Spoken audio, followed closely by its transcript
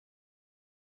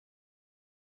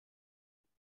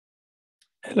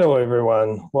Hello,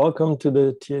 everyone. Welcome to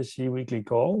the TSC weekly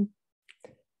call.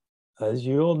 As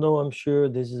you all know, I'm sure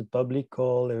this is a public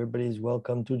call. Everybody is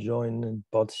welcome to join and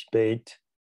participate.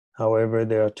 However,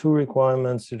 there are two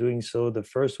requirements to doing so. The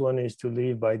first one is to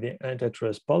live by the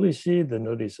antitrust policy, the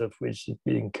notice of which is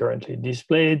being currently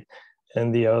displayed.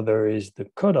 And the other is the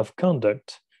code of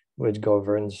conduct, which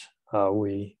governs how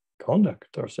we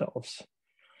conduct ourselves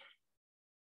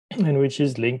and which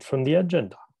is linked from the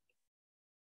agenda.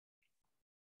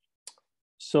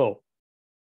 So,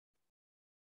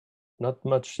 not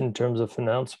much in terms of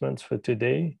announcements for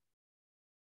today.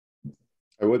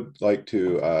 I would like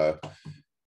to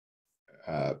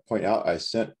point out, I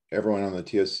sent everyone on the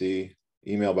TSC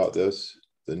email about this.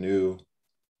 The new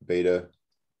beta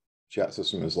chat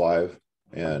system is live,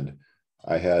 and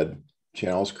I had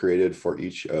channels created for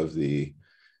each of the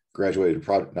graduated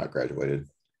product, not graduated,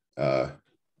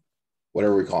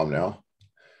 whatever we call them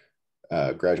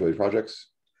now, graduated projects.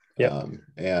 Yeah.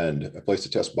 And a place to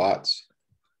test bots.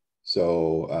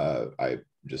 So I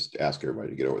just ask everybody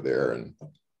to get over there and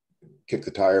kick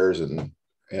the tires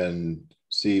and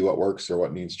see what works or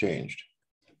what needs changed.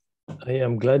 I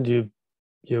am glad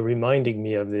you're reminding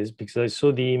me of this, because I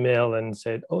saw the email and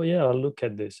said, oh yeah, I'll look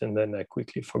at this. And then I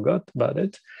quickly forgot about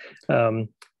it.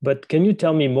 But can you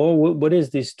tell me more? What is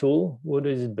this tool? What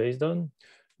is it based on?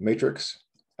 Matrix.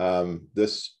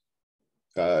 This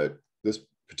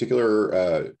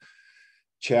particular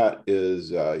chat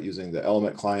is using the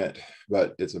Element client,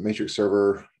 but it's a Matrix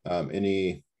server.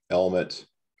 Any Element,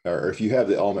 or if you have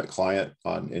the Element client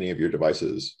on any of your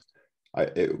devices,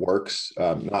 it works.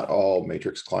 Not all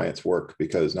Matrix clients work,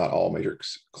 because not all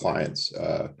Matrix clients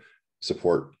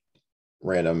support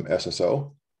random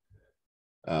SSO.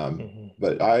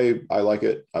 But I like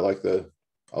it. I like the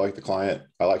client.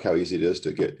 I like how easy it is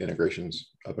to get integrations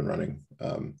up and running.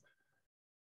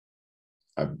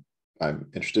 I'm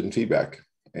interested in feedback,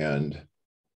 and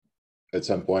at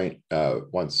some point,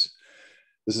 once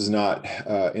this is not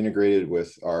integrated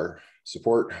with our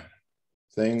support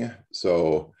thing,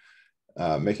 so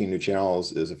making new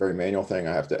channels is a very manual thing.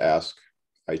 I have to ask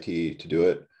IT to do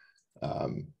it.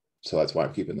 So that's why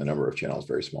I'm keeping the number of channels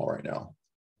very small right now,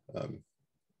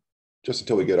 just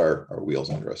until we get our wheels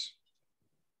under us.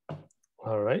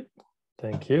 All right,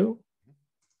 thank you.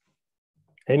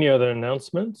 Any other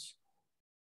announcements?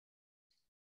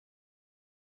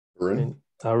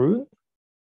 Arun?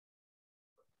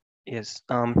 Yes,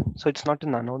 so it's not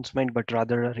an announcement, but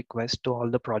rather a request to all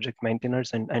the project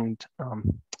maintainers. And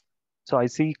so I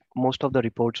see most of the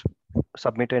reports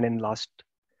submitted in last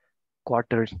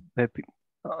quarter where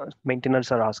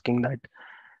maintainers are asking that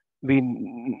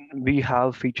we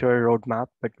have feature roadmap,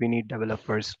 but we need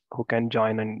developers who can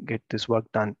join and get this work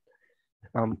done.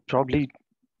 Probably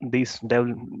this dev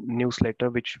newsletter,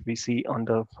 which we see on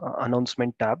the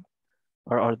announcement tab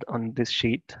or on this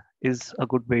sheet, is a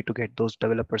good way to get those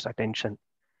developers' attention.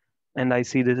 And I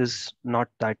see this is not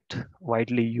that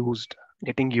widely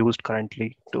getting used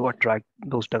currently to attract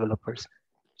those developers.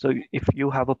 So if you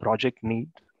have a project need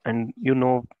and you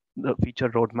know the feature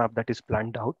roadmap that is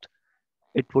planned out,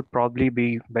 it would probably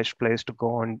be best place to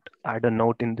go and add a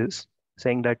note in this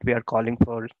saying that we are calling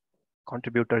for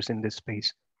contributors in this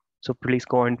space. So please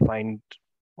go and find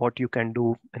what you can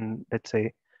do in, let's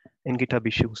say, in GitHub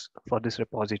issues for this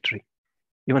repository.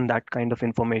 Even that kind of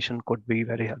information could be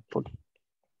very helpful.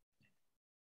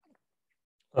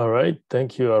 All right,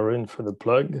 thank you, Arun, for the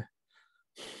plug.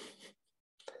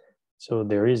 So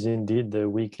there is indeed the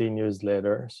weekly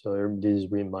newsletter, so everybody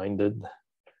is reminded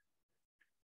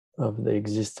of the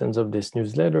existence of this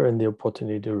newsletter and the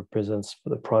opportunity it represents for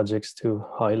the projects to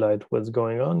highlight what's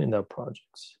going on in their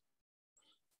projects.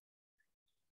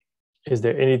 Is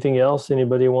there anything else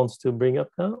anybody wants to bring up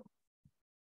now?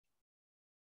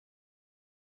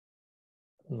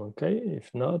 Okay, if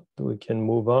not, we can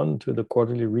move on to the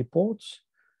quarterly reports.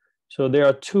 So there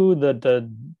are two that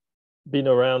had been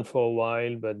around for a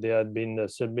while, but they had been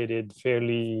submitted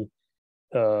fairly,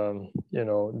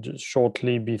 just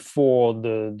shortly before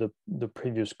the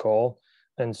previous call.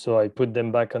 And so I put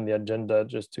them back on the agenda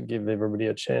just to give everybody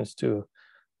a chance to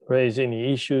raise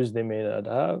any issues they may not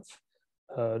have.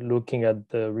 Looking at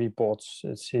the reports,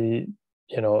 see,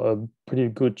 a pretty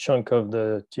good chunk of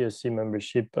the TSC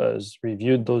membership has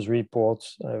reviewed those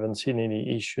reports. I haven't seen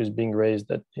any issues being raised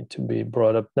that need to be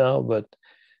brought up now, but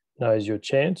now is your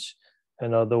chance.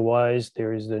 And otherwise,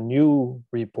 there is the new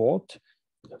report,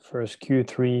 the first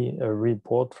Q3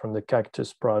 report from the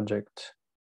Cactus project.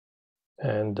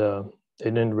 And they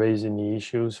didn't raise any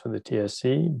issues for the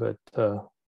TSC, but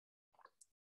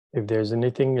if there's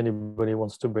anything anybody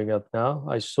wants to bring up now.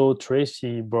 I saw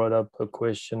Tracy brought up a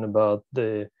question about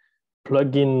the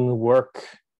plugin work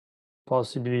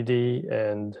possibility,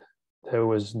 and there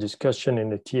was discussion in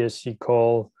the TSC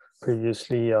call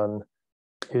previously on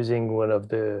using one of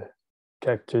the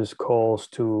Cactus calls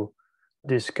to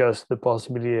discuss the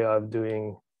possibility of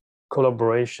doing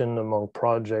collaboration among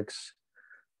projects,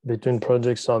 between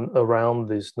projects on around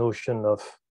this notion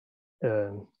of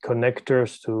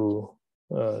connectors to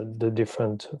the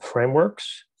different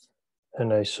frameworks.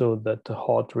 And I saw that the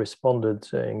Hot responded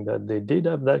saying that they did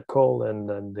have that call, and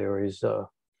then there is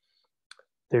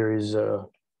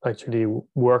actually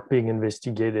work being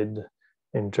investigated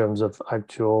in terms of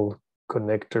actual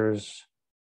connectors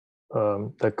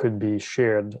that could be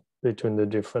shared between the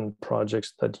different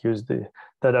projects that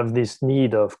that have this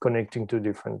need of connecting to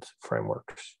different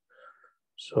frameworks.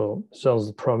 So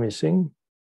sounds promising.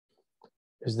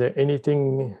 Is there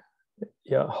anything?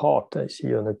 Yeah, Hot, I see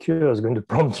you on the queue. I was going to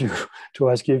prompt you to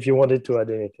ask you if you wanted to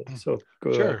add anything. So go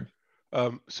ahead.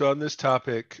 So on this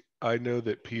topic, I know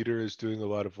that Peter is doing a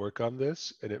lot of work on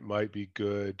this, and it might be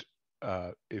good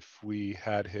if we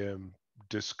had him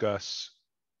discuss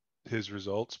his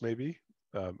results maybe,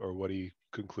 or what he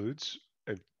concludes,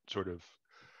 and sort of,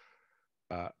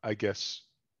 I guess,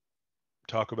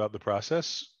 talk about the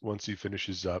process once he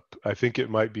finishes up. I think it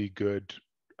might be good,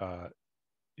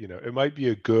 it might be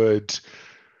a good,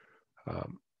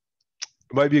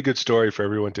 story for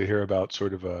everyone to hear about,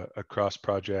 sort of a cross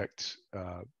project.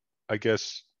 I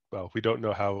guess, well, we don't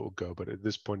know how it will go, but at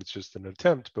this point it's just an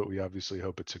attempt, but we obviously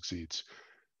hope it succeeds.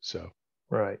 So.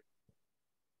 Right.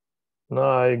 No,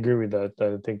 I agree with that.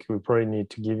 I think we probably need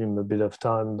to give him a bit of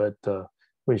time, but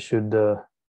we should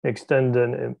extend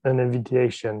an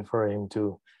invitation for him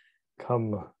to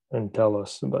come and tell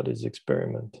us about his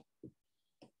experiment.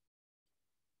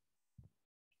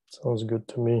 Sounds good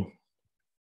to me.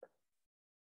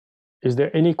 Is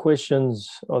there any questions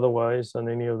otherwise on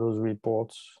any of those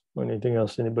reports? Or anything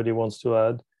else anybody wants to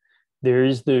add? There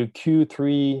is the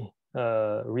Q3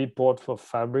 report for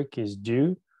Fabric is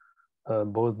due.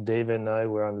 Both Dave and I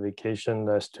were on vacation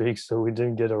last week, so we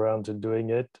didn't get around to doing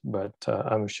it, but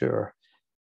I'm sure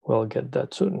we'll get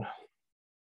that soon.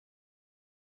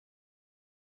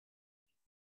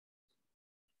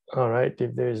 All right,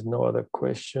 if there's no other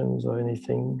questions or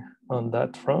anything on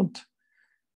that front,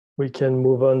 we can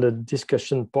move on to the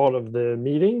discussion part of the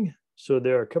meeting. So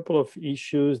there are a couple of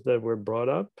issues that were brought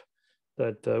up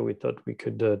that we thought we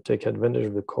could take advantage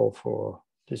of the call for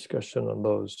discussion on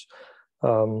those.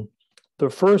 The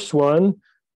first one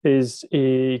is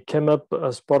it came up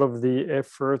as part of the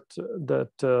effort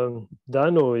that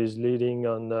Dano is leading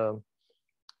on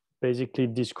basically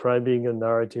describing a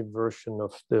narrative version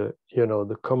of the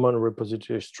common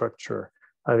repository structure,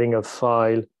 having a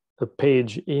file, a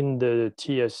page in the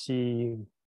TSC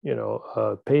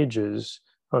pages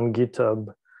on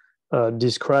GitHub,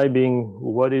 describing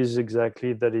what is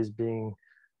exactly that is being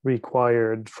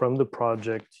required from the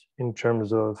project in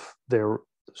terms of their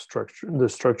structure, the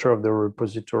structure of the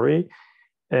repository.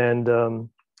 And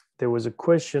there was a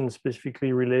question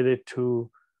specifically related to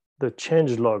the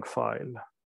changelog file.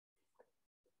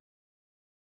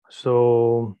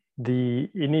 So the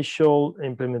initial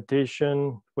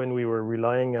implementation, when we were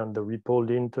relying on the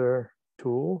repo-linter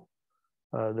tool,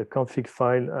 the config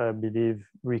file, I believe,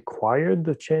 required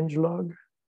the changelog.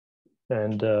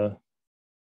 And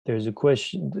there's a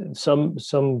question,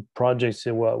 some projects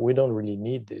say, well, we don't really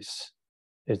need this.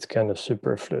 It's kind of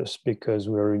superfluous because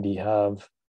we already have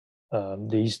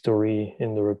the history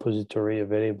in the repository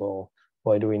available.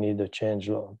 Why do we need the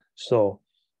changelog? So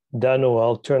Dano,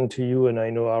 I'll turn to you, and I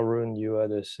know Arun, you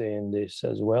had a say in this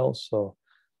as well. So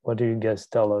what do you guys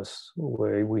tell us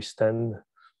where we stand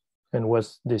and what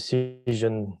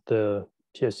decision the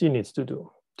TSC needs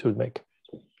to make?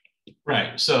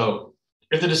 Right, so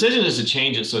if the decision is to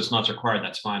change it so it's not required,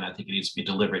 that's fine. I think it needs to be a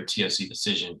deliberate TSC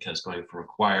decision because going from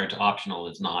required to optional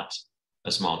is not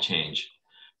a small change.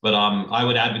 But I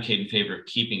would advocate in favor of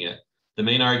keeping it. The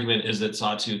main argument is that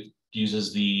Sawtooth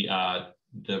uses the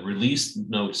release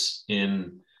notes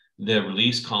in the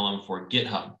release column for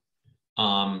GitHub.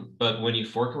 But when you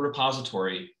fork a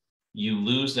repository, you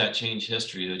lose that change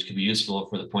history, which could be useful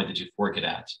for the point that you fork it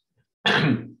at.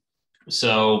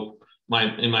 So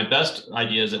my best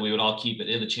idea is that we would all keep it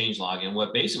in the changelog. And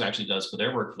what Basic actually does for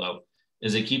their workflow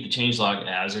is they keep the changelog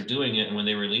as they're doing it. And when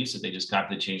they release it, they just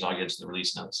copy the changelog into the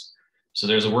release notes. So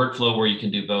there's a workflow where you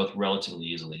can do both relatively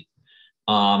easily.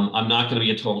 I'm not going to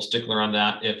be a total stickler on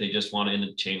that. If they just want to in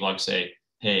the changelog say,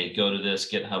 hey, go to this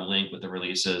GitHub link with the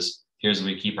releases. Here's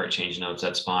where we keep our change notes.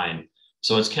 That's fine.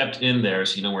 So it's kept in there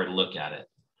so you know where to look at it.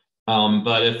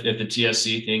 But if the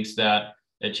TSC thinks that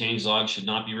a changelog should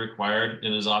not be required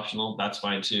and is optional, that's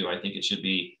fine too. I think it should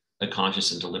be a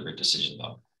conscious and deliberate decision,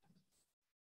 though.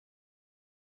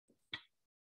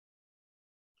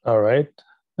 All right.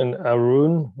 And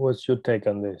Arun, what's your take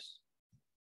on this?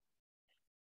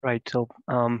 Right. So,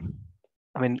 I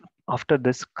mean, after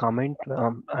this comment,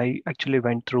 I actually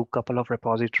went through a couple of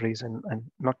repositories and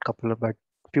not couple of, but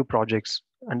few projects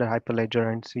under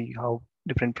Hyperledger and see how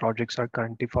different projects are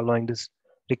currently following this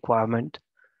requirement.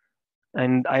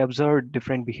 And I observed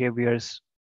different behaviors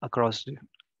across the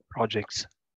projects.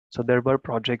 So there were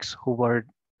projects who were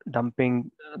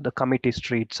dumping the commit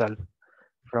history itself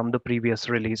from the previous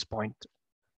release point.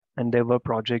 And there were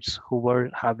projects who were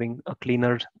having a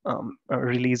cleaner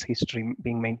release history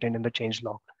being maintained in the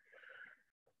changelog.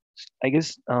 I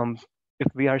guess if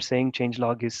we are saying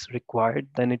changelog is required,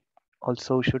 then it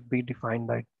also should be defined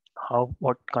that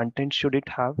what content should it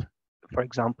have. For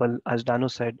example, as Danu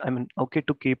said, I mean, okay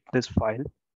to keep this file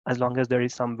as long as there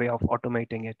is some way of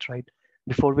automating it, right?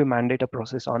 Before we mandate a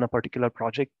process on a particular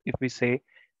project, if we say,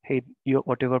 hey,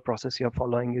 whatever process you're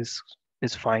following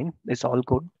is fine, it's all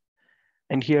good.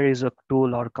 And here is a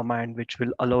tool or command which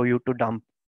will allow you to dump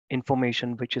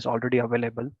information which is already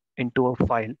available into a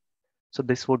file. So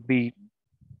this would be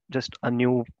just a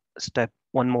new step,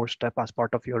 one more step as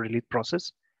part of your release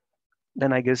process.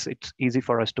 Then I guess it's easy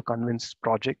for us to convince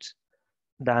projects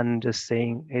than just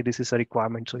saying, hey, this is a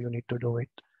requirement, so you need to do it.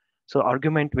 So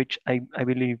argument which I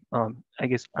believe, I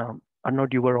guess, Arnaud,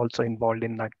 you were also involved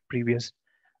in that previous,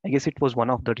 I guess it was one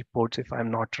of the reports, if I'm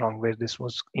not wrong, where this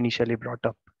was initially brought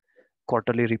up,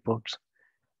 quarterly reports.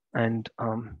 And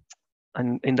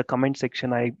in the comment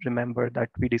section, I remember that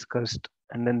we discussed,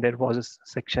 and then there was a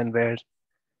section where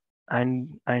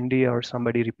Andy or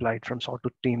somebody replied from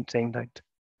Sawtooth team saying that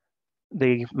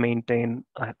they maintain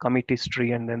a commit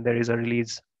history, and then there is a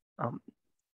release,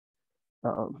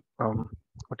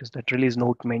 what is that, release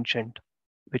note mentioned,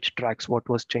 which tracks what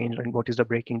was changed and what is the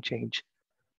breaking change.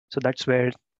 So that's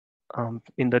where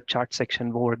in the chat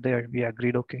section over there, we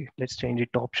agreed, okay, let's change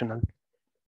it to optional.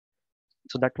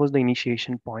 So that was the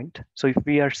initiation point. So if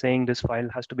we are saying this file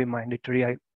has to be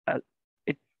mandatory,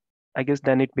 I guess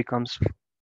then it becomes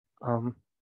a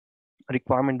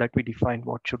requirement that we define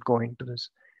what should go into this.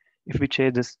 If we say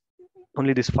this,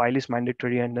 only this file is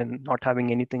mandatory and then not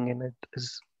having anything in it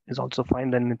is also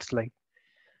fine, then it's like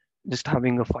just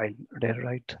having a file there,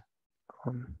 right?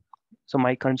 So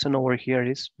my concern over here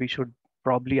is we should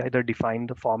probably either define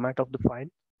the format of the file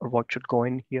or what should go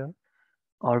in here,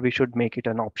 or we should make it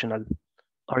an optional.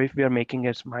 Or if we are making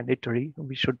it mandatory,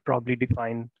 we should probably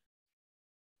define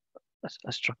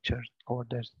a structure over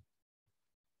there.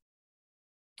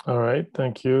 All right,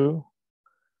 thank you.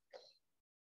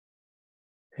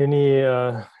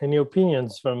 Any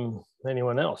opinions from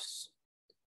anyone else?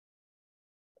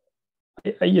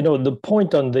 You know, the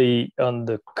point on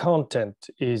the content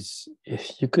is,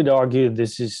 you could argue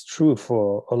this is true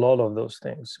for a lot of those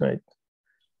things, right?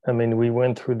 I mean, we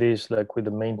went through this like with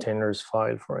the maintainers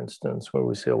file, for instance, where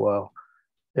we say, well,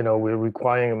 you know, we're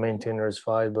requiring a maintainers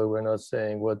file, but we're not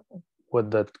saying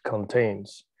what that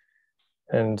contains.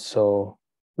 And so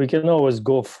we can always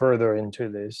go further into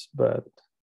this, but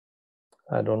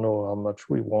I don't know how much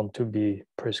we want to be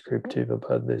prescriptive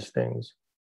about these things.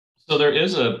 So there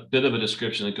is a bit of a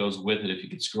description that goes with it. If you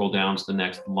could scroll down to the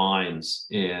next lines,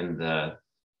 and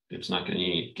it's not going to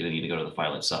need to go to the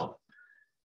file itself.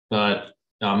 But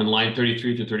in line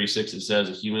 33 through 36, it says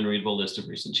a human readable list of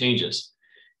recent changes.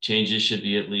 Changes should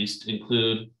at least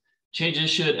include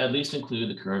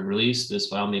the current release. This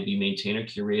file may be maintained or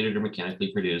curated or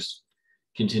mechanically produced.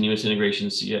 Continuous integration,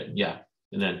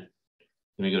 and then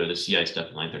we go to the CI stuff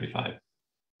in line 35.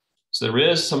 So there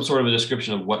is some sort of a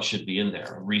description of what should be in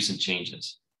there, recent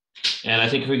changes. And I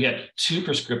think if we get too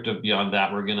prescriptive beyond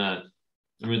that, we're gonna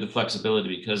remove the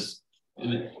flexibility, because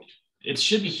it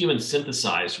should be human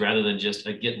synthesized rather than just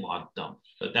a git log dump.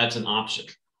 But that's an option.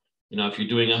 You know, if you're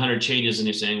doing 100 changes and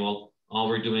you're saying, well, all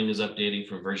we're doing is updating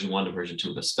from version 1 to version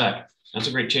 2 of a spec, that's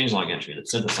a great changelog entry that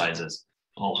synthesizes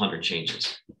all 100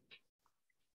 changes.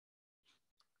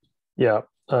 Yeah,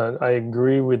 I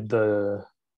agree with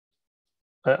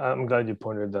I'm glad you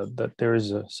pointed out that there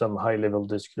is some high level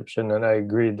description, and I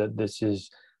agree that this is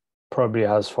probably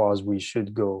as far as we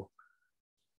should go.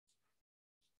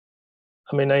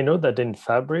 I mean, I know that in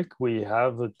Fabric, we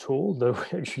have a tool that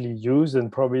we actually use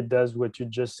and probably does what you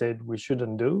just said we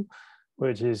shouldn't do,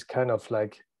 which is kind of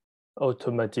like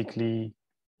automatically,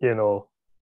 you know,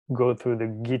 go through the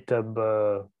GitHub,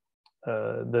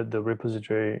 the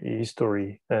repository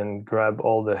history and grab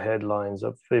all the headlines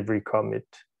of every commit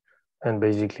and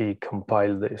basically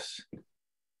compile this.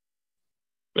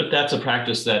 But that's a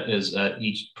practice that is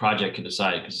each project can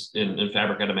decide, because in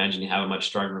Fabric, I'd imagine you have a much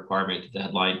stronger requirement that the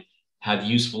headline have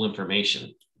useful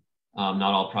information. Not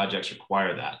all projects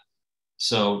require that.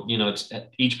 So,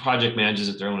 each project manages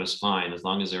it their own is fine, as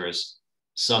long as there is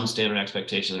some standard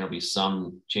expectation, there'll be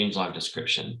some changelog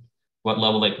description. What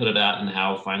level they put it at and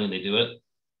how finally they do it,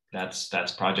 that's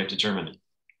project determined.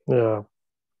 Yeah.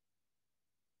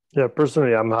 Yeah,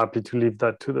 personally, I'm happy to leave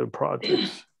that to the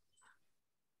projects.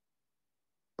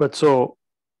 But so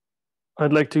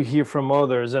I'd like to hear from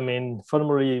others. I mean,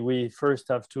 formally, we first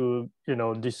have to,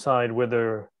 decide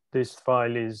whether this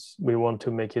file we want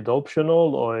to make it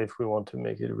optional or if we want to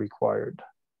make it required.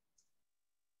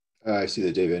 I see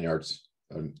that Dave Enyart's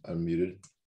unmuted.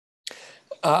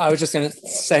 I was just going to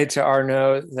say to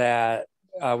Arnaud that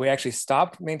we actually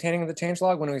stopped maintaining the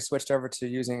changelog when we switched over to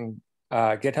using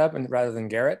GitHub rather than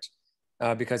Gerrit,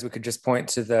 because we could just point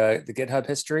to the GitHub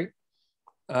history.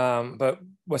 But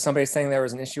was somebody saying there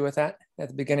was an issue with that at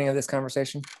the beginning of this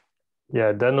conversation?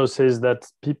 Yeah, Dano says that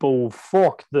people who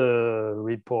fork the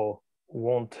repo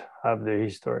won't have the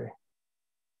history.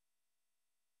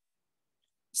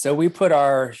 So we put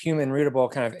our human readable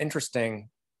kind of interesting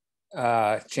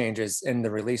changes in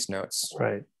the release notes.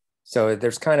 Right. So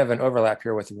there's kind of an overlap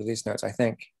here with the release notes, I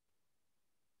think.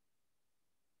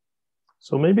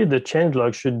 So maybe the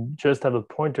changelog should just have a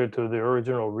pointer to the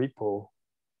original repo.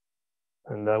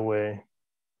 And that way,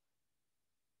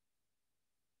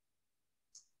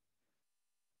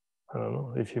 I don't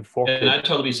know, if you fork it. I'd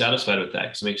totally be satisfied with that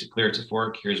because it makes it clear it's a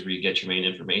fork. Here's where you get your main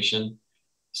information.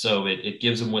 So it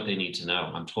gives them what they need to know.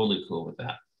 I'm totally cool with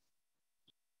that.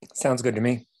 Sounds good to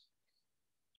me.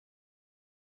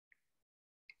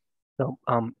 So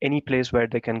any place where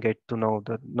they can get to know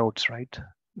the notes, right?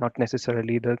 Not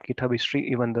necessarily the GitHub history,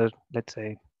 even let's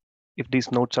say, if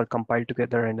these notes are compiled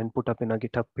together and then put up in a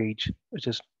GitHub page, which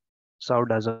is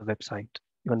served as a website,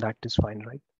 even that is fine,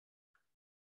 right?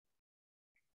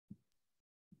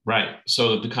 Right.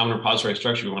 So the common repository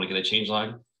structure, we want to get a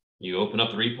changelog. You open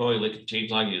up the repo, you look at the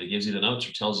changelog, it gives you the notes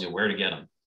or tells you where to get them.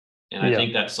 And I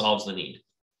think that solves the need.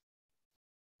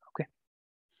 Okay.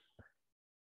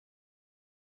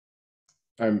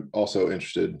 I'm also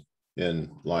interested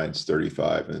in lines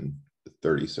 35 and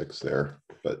 36 there,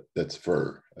 but that's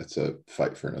a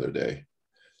fight for another day.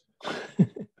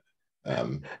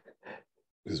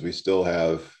 Because we still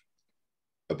have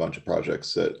a bunch of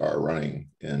projects that are running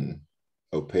in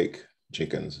opaque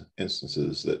Jenkins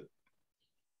instances that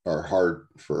are hard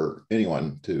for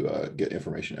anyone to get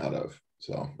information out of.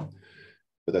 So,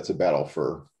 but that's a battle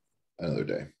for another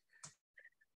day.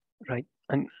 Right.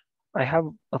 And I have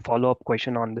a follow-up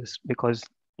question on this, because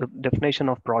the definition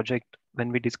of project,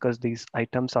 when we discuss these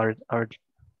items, are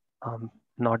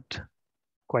not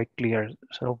quite clear.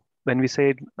 So when we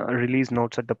say release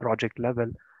notes at the project level,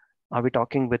 are we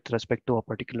talking with respect to a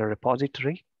particular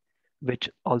repository, which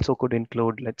also could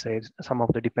include, let's say, some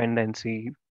of the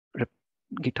dependency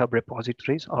GitHub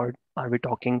repositories, or are we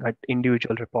talking at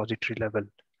individual repository level,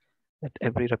 that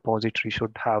every repository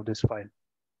should have this file?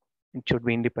 It should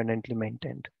be independently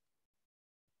maintained.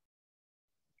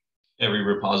 Every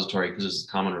repository, because it's a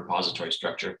common repository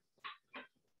structure.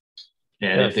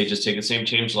 And if they just take the same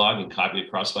changelog and copy it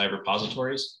across 5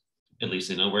 repositories, at least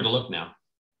they know where to look now.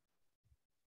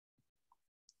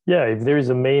 Yeah, if there is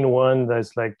a main one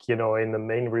that's like, in the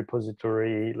main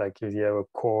repository, like if you have a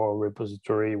core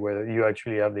repository where you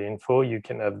actually have the info, you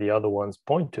can have the other ones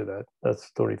point to that.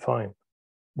 That's totally fine.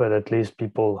 But at least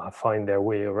people find their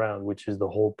way around, which is the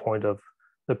whole point of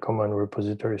the common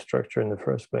repository structure in the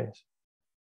first place.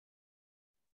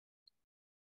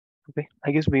 Okay,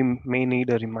 I guess we may need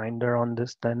a reminder on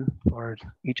this then for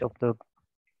each of the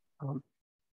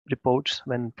reports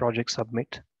when projects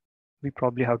submit. We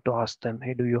probably have to ask them,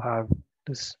 hey, do you have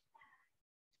this?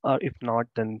 Or if not,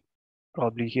 then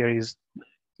probably here is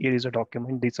a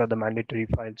document. These are the mandatory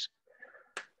files.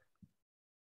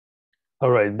 All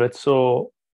right, but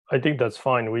so I think that's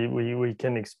fine. We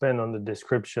can expand on the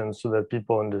description so that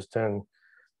people understand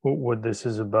what this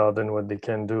is about and what they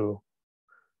can do.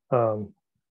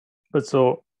 But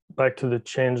so back to the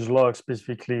change log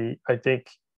specifically, I think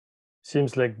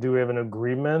seems like, do we have an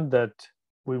agreement that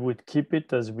we would keep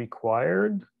it as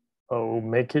required or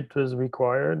make it as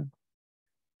required?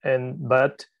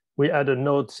 But we add a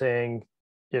note saying,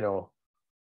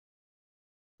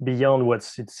 beyond what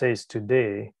it says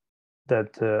today,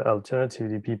 that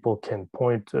alternatively people can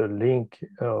point a link,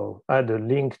 add a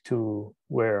link to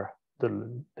where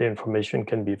the information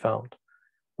can be found,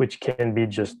 which can be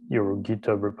just your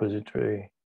GitHub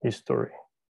repository history.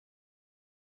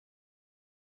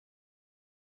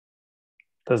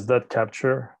 Does that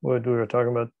capture what we were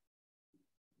talking about?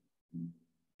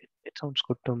 It sounds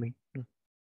good to me.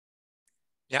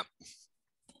 Yeah.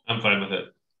 I'm fine with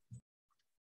it.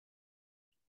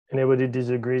 Anybody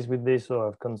disagrees with this or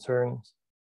have concerns?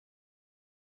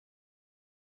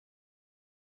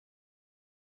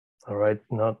 All right,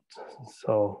 not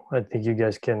so. I think you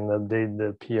guys can update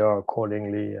the PR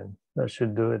accordingly, and that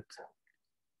should do it.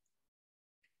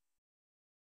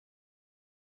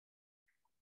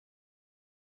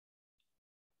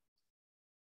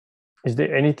 Is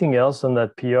there anything else on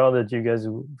that PR that you guys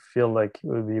feel like it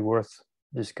would be worth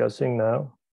discussing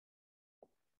now?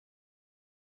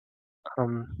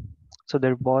 So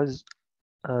there was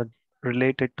a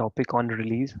related topic on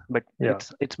release, but Yeah.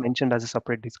 it's mentioned as a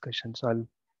separate discussion. So I'll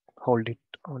hold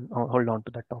on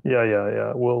to that topic.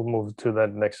 Yeah. We'll move to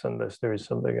that next unless there is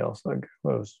something else like I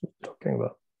was talking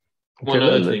about. Okay, one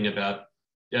other thing about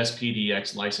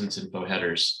SPDX license info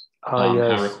headers. Yes.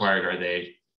 How required are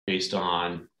they based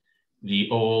on the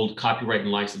old copyright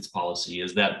and license policy?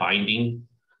 Is that binding?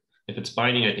 If it's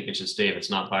binding, I think it should stay. If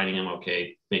it's not binding, I'm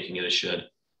okay making it a should.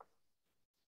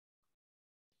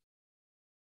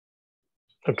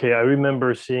 Okay, I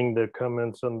remember seeing the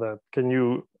comments on that. Can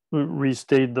you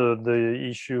restate the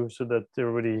issue so that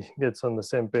everybody gets on the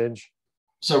same page?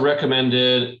 So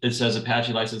recommended, it says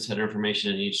Apache license header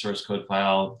information in each source code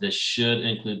file. This should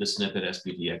include the snippet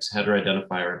SPDX header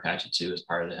identifier Apache 2 as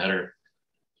part of the header.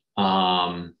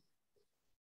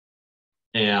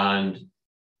 And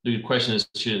the question is,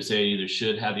 should it say either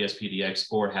should have the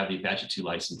SPDX or have the Apache 2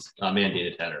 license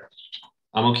mandated header?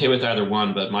 I'm okay with either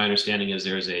one, but my understanding is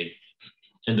there's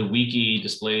in the wiki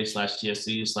display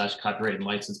 /TSC /copyright and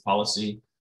license policy,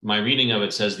 my reading of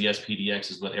it says the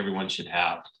SPDX is what everyone should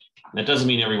have. And that doesn't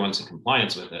mean everyone's in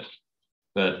compliance with it,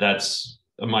 but that's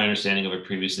my understanding of a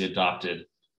previously adopted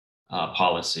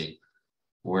policy.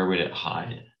 Where would it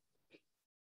hide?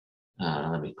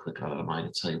 Let me click on mine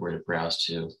to tell you where to browse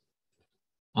to.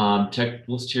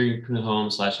 Technical steering home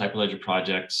 /Hyperledger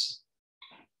projects.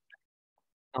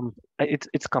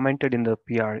 It's commented in the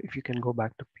PR. If you can go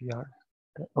back to PR.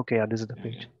 Okay, yeah, this is the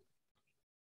page.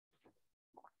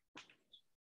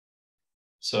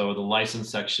 So the license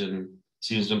section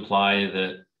seems to imply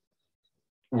that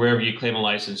wherever you claim a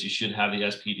license, you should have the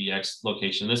SPDX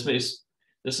location. This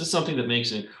is something that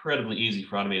makes it incredibly easy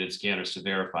for automated scanners to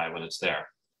verify when it's there,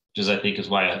 which is, I think, is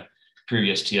why a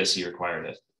previous TSC required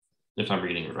it. If I'm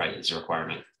reading it right, it's a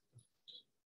requirement.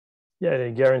 Yeah,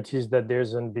 it guarantees that there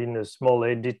hasn't been a small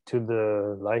edit to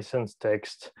the license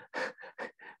text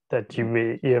that you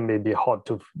may be hard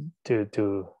to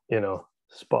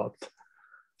spot.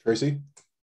 Tracy?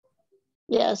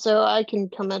 Yeah, so I can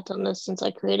comment on this since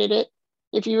I created it.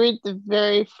 If you read the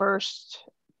very first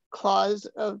clause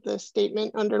of the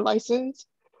statement under license,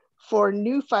 for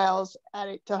new files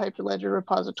added to Hyperledger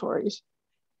repositories,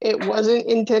 it wasn't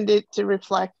intended to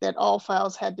reflect that all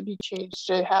files had to be changed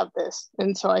to have this.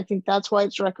 And so I think that's why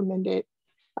it's recommended.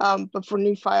 But for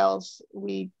new files,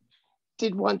 we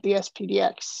did want the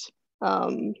SPDX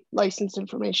license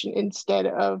information instead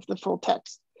of the full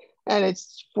text. And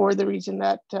it's for the reason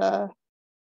that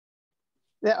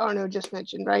that Arno just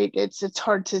mentioned, right? It's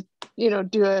hard to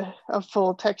do a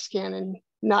full text scan and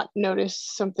not notice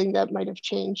something that might have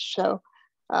changed. So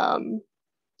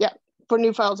yeah, for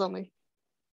new files only.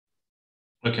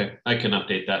 Okay, I can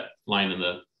update that line in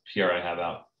the PR I have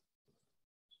out.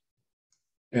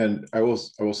 And I will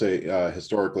say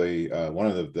historically, one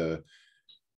of the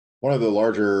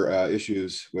larger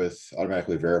issues with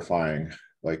automatically verifying,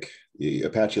 like the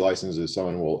Apache licenses,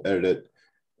 someone will edit it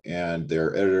and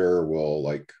their editor will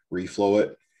like reflow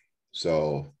it.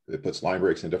 So it puts line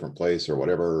breaks in a different place or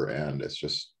whatever, and it's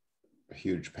just a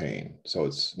huge pain. So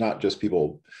it's not just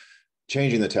people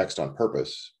changing the text on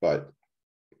purpose, but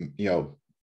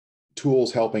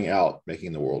tools helping out,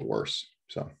 making the world worse.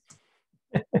 So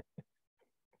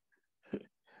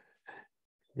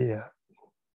yeah.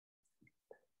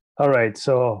 All right,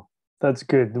 so that's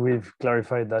good. We've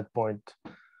clarified that point.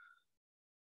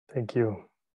 Thank you.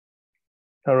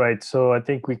 All right, so I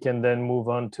think we can then move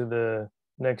on to the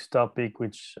next topic,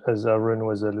 which, as Arun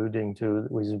was alluding to,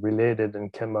 was related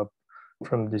and came up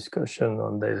from discussion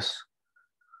on this.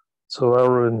 So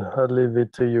Arun, I'll leave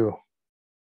it to you.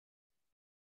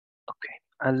 Okay,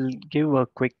 I'll give a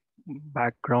quick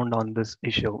background on this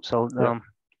issue. So,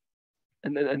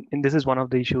 and this is one of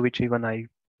the issues which even I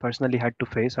personally had to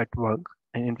face at work,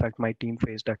 and in fact, my team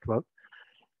faced at work.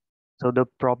 So the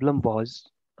problem was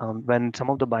when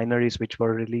some of the binaries which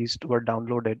were released were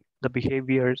downloaded, the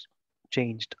behaviors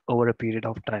changed over a period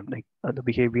of time. Like the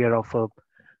behavior of a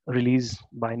release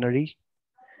binary,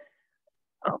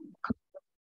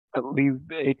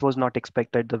 it was not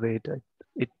expected the way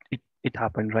it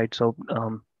happened, right? So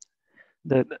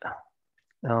the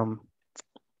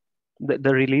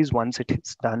release, once it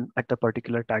is done at a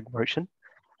particular tag version,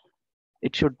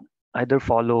 it should either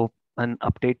follow an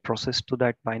update process to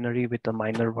that binary with a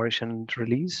minor version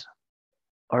release,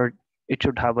 or it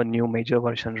should have a new major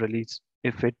version release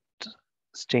if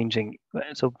it's changing.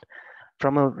 So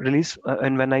from a release,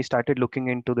 and when I started looking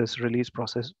into this release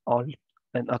process all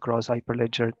and across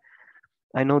Hyperledger,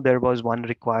 I know there was one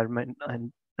requirement,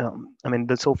 and I mean,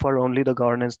 so far only the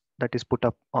governance that is put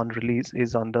up on release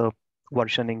is on the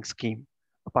versioning scheme.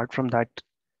 Apart from that,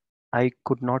 I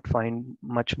could not find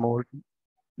much more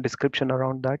description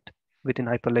around that within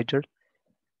Hyperledger.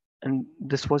 And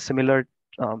this was similar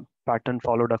pattern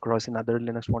followed across in other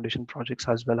Linux Foundation projects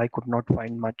as well. I could not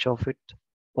find much of it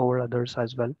over others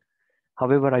as well.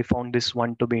 However, I found this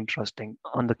one to be interesting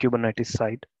on the Kubernetes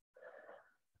side.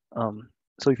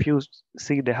 So if you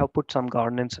see, they have put some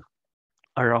governance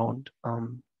around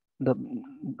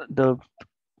the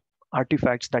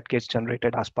artifacts that gets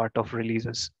generated as part of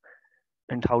releases,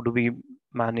 and how do we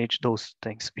manage those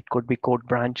things. It could be code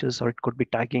branches, or it could be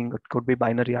tagging, it could be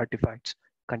binary artifacts,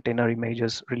 container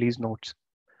images, release notes.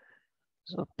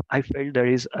 So I felt there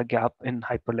is a gap in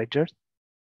Hyperledger,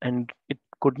 and it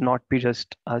could not be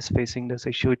just us facing this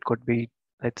issue. It could be,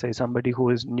 let's say, somebody who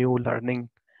is new learning.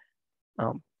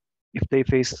 If they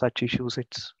face such issues,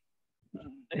 it's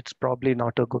probably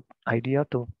not a good idea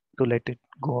to let it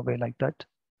go away like that.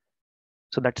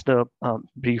 So that's the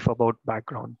brief about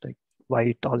background, like why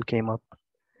it all came up.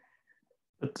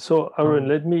 So Arun,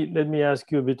 let me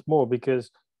ask you a bit more, because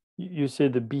you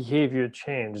said the behavior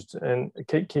changed, and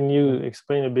can you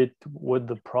explain a bit what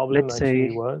the problem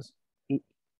actually was?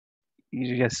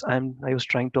 Yes, I was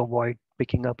trying to avoid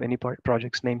picking up any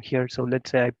project's name here. So let's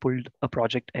say I pulled a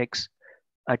project X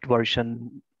at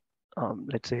version,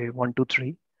 let's say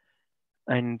 1.2.3,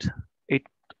 and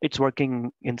it's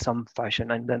working in some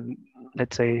fashion. And then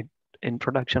let's say in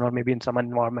production or maybe in some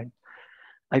environment,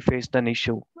 I faced an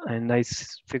issue, and I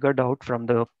figured out from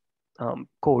the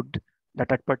code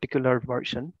that at particular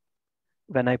version,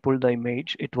 when I pulled the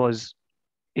image,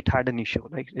 it had an issue.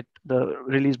 Like the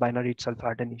release binary itself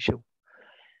had an issue.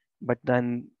 But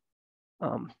then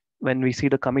when we see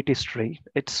the commit history,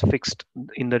 it's fixed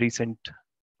in the recent,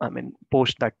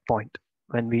 post that point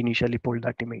when we initially pulled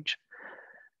that image.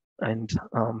 And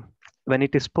when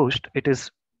it is pushed,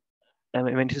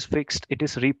 when it is fixed, it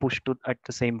is repushed at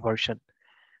the same version.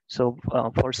 So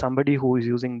for somebody who is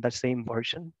using the same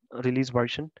version, release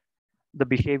version, the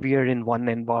behavior in one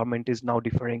environment is now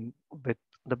differing with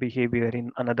the behavior in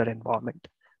another environment.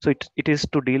 So it is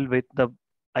to deal with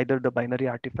either the binary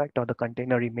artifact or the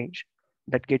container image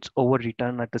that gets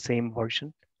overwritten at the same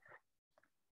version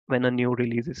when a new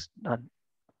release is done.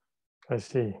 I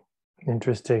see.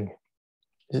 Interesting.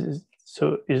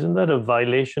 So isn't that a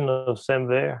violation of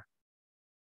SemVer?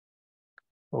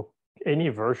 Or any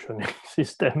versioning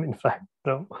system, in fact,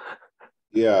 no?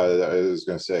 Yeah, I was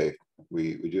going to say,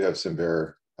 we do have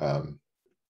SemVer,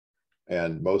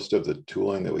 and most of the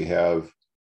tooling that we have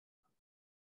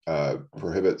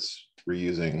prohibits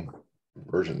reusing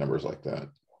version numbers like that.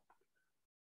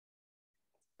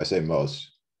 I say most.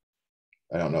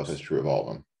 I don't know if it's true of all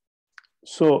of them.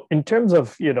 So in terms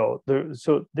of,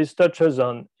 so this touches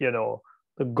on,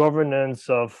 the governance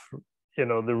of,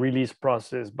 the release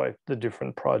process by the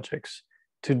different projects.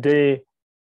 Today,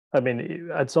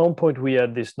 at some point we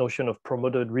had this notion of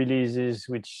promoted releases,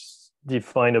 which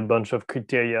define a bunch of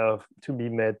criteria to be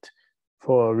met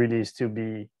for a release to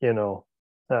be, to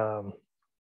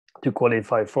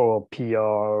qualify for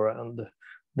PR and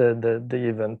the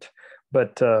event.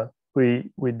 But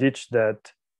we ditched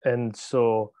that. And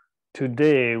so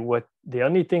today, the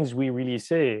only things we really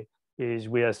say is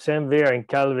we have SemVer and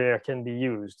CalVer can be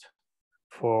used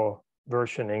for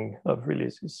versioning of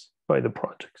releases by the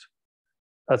projects.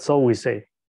 That's all we say.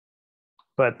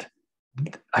 But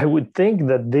I would think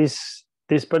that this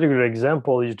particular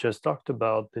example you just talked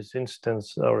about, this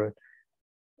instance,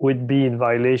 would be in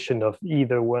violation of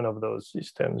either one of those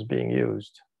systems being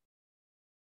used.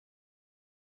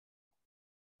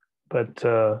 But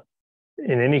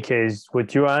in any case,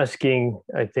 what you're asking,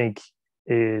 I think,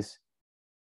 is,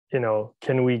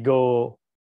 can we go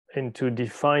into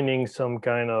defining some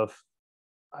kind of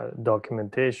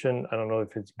documentation? I don't know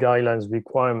if it's guidelines,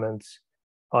 requirements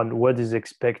on what is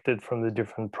expected from the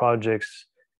different projects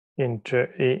in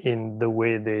the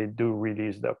way they do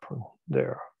release their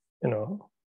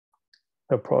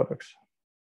products.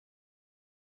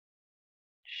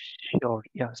 Sure.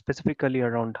 Yeah, specifically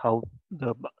around how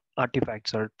the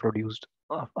artifacts are produced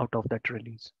out of that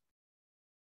release.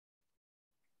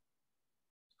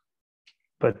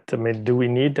 But do we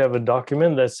need to have a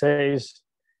document that says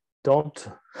don't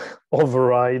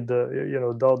override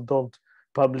don't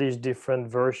publish different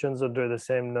versions under the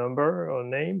same number or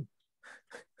name?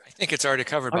 I think it's already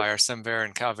covered by our SemVer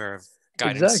and CalVer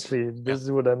guidance. Exactly, this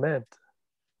is what I meant.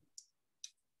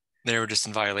 They were just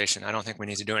in violation. I don't think we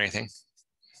need to do anything.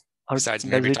 Or Besides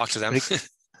maybe talk to them.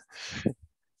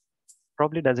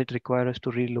 Probably does it require us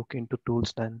to relook into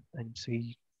tools then and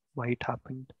see why it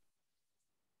happened?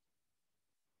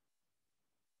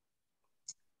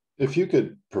 If you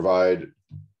could provide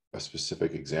a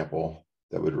specific example,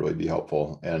 that would really be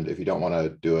helpful. And if you don't want to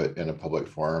do it in a public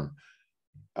forum,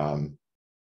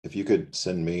 if you could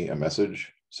send me a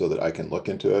message so that I can look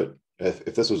into it.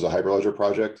 If this was a Hyperledger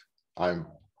project, I'm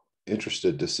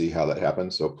interested to see how that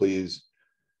happens. So please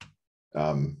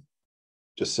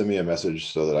just send me a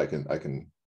message so that I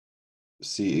can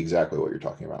see exactly what you're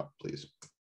talking about, please.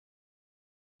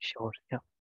 Sure, yeah.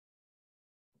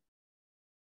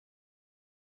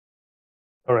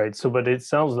 All right, so but it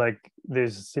sounds like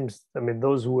I mean,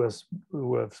 those who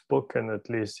have spoken at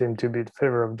least seem to be in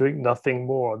favor of doing nothing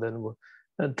more than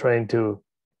trying to,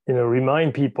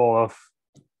 remind people of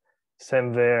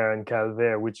SemVer and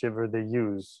CalVer, whichever they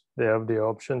use. They have the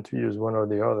option to use one or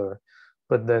the other,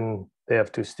 but then they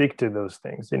have to stick to those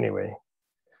things anyway.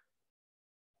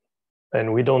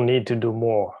 And we don't need to do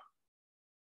more.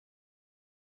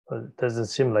 It doesn't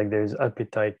seem like there's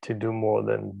appetite to do more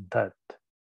than that.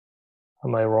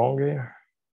 Am I wrong here?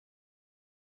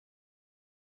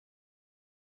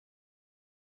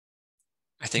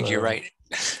 I think you're right.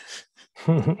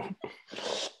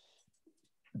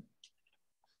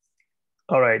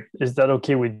 All right, is that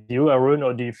okay with you, Arun,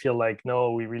 or do you feel like,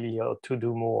 no, we really ought to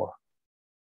do more?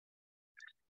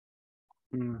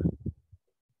 I mean,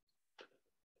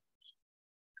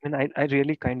 I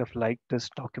really kind of like this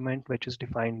document, which is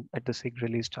defined at the SIG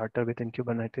release charter within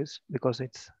Kubernetes, because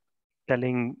it's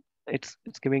telling, it's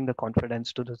giving the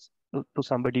confidence to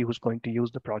somebody who's going to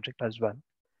use the project as well.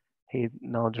 Hey,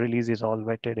 now the release is all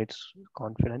vetted, it's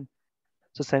confident.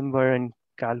 So SemVer and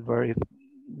CalVer, if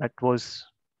that was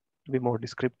to be more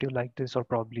descriptive like this, or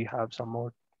probably have some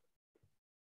more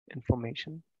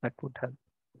information, that would help.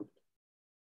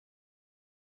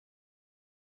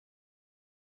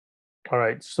 All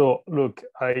right, so look,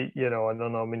 I don't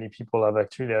know how many people have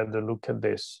actually had a look at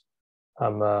this.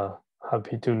 I'm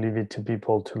happy to leave it to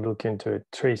people to look into it.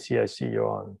 Tracy, I see you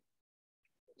on.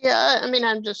 Yeah, I mean,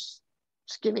 I'm just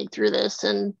skimming through this,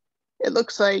 and it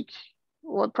looks like,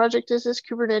 what project is this,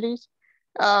 Kubernetes?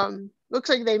 Looks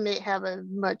like they may have a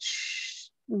much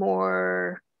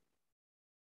more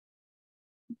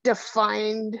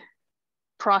defined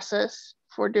process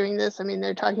for doing this. I mean,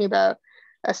 they're talking about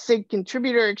a SIG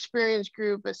contributor experience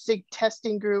group, a SIG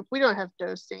testing group. We don't have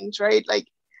those things, right? Like,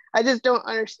 I just don't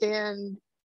understand,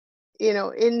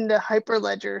 in the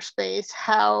Hyperledger space,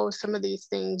 how some of these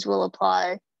things will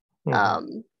apply.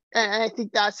 And I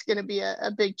think that's going to be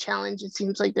a big challenge. It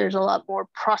seems like there's a lot more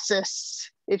process,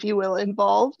 if you will,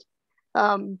 involved.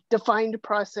 Defined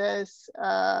process,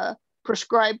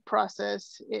 prescribed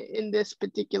process in this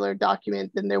particular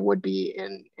document than there would be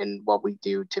in what we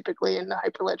do typically in the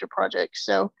Hyperledger project.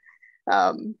 So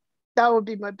that would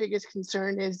be my biggest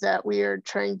concern, is that we are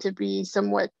trying to be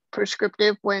somewhat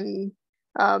prescriptive when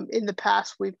in the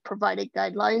past we've provided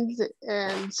guidelines.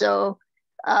 And so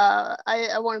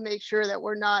I want to make sure that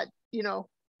we're not,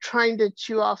 trying to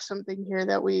chew off something here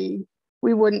that we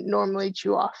wouldn't normally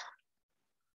chew off.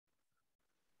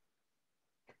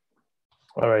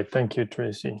 All right, thank you,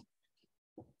 Tracy.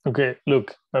 Okay,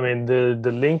 look, I mean,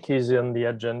 the link is in the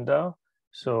agenda,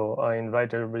 so I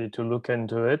invite everybody to look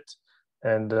into it.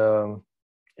 And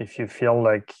if you feel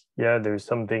like, yeah, there's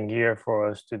something here for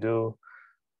us to do,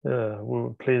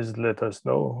 please let us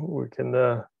know. We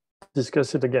can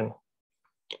discuss it again.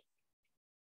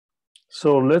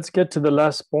 So let's get to the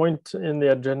last point in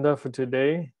the agenda for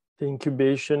today, the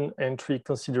incubation entry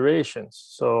considerations.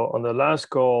 So on the last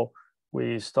call,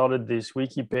 we started this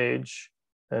wiki page,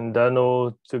 and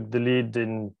Dano took the lead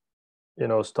in,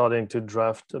 starting to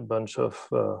draft a bunch of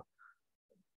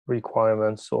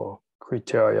requirements or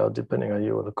criteria, depending on how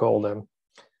you want to call them,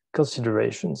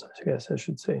 considerations, I guess I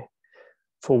should say,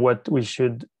 for what we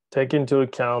should take into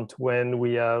account when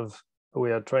we are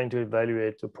trying to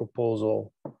evaluate the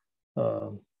proposal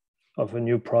of a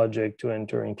new project to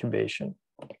enter incubation.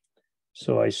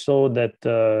 So I saw that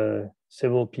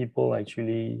several people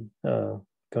actually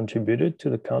contributed to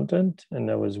the content, and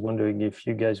I was wondering if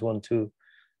you guys want to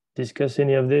discuss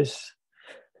any of this,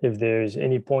 if there's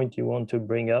any point you want to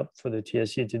bring up for the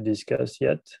TSC to discuss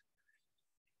yet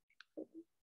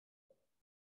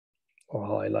or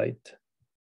highlight.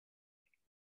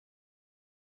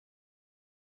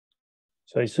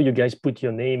 So I saw you guys put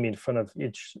your name in front of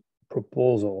each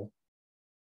proposal.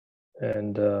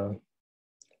 And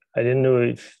I didn't know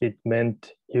if it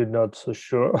meant you're not so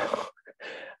sure.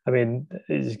 I mean,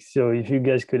 so if you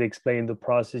guys could explain the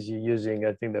process you're using,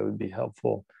 I think that would be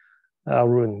helpful.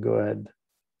 Arun, go ahead.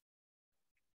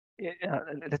 Yeah,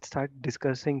 let's start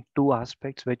discussing two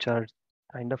aspects which are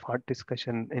kind of hard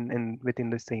discussion within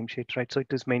the same sheet, right? So it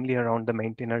is mainly around the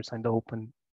maintainers and the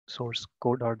open source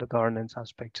code or the governance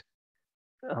aspects.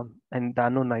 And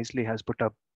Dano nicely has put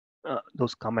up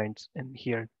those comments in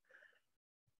here.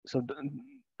 So,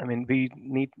 I mean, we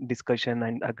need discussion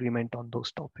and agreement on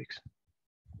those topics.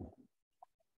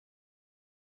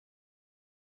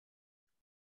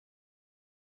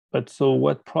 But so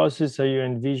what process are you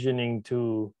envisioning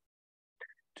to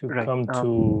Right. come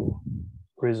to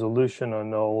resolution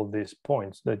on all these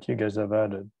points that you guys have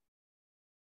added?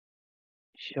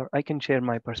 Sure, I can share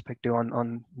my perspective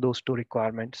on those two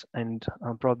requirements, and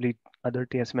probably other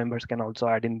TS members can also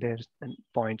add in their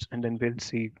points, and then we'll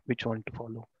see which one to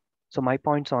follow. So my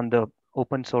points on the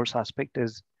open source aspect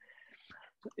is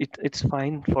it's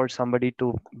fine for somebody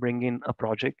to bring in a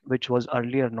project which was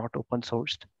earlier not open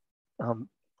sourced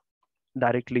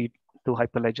directly to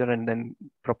Hyperledger and then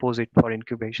propose it for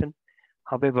incubation.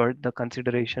 However, the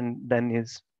consideration then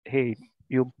is, hey,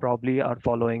 you probably are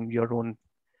following your own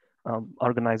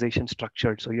organization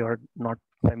structure, so you're not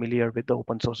familiar with the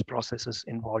open source processes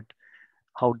involved.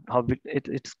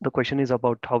 It's the question is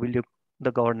about how will you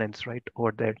the governance right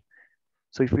over there.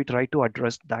 So if we try to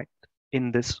address that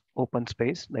in this open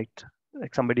space, like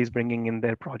somebody is bringing in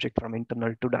their project from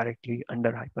internal to directly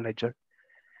under Hyperledger,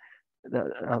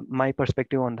 my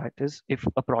perspective on that is if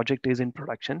a project is in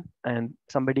production and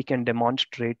somebody can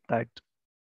demonstrate that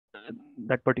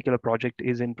that particular project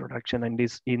is in production and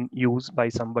is in use by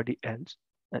somebody else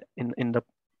in the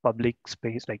public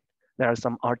space, like there are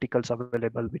some articles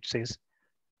available which says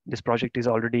this project is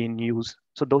already in use.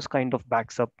 So those kind of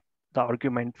backs up the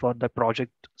argument for the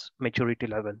project's maturity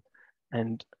level.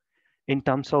 And in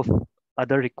terms of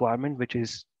other requirement, which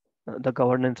is the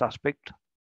governance aspect,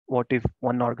 what if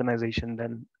one organization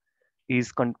then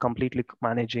is completely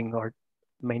managing or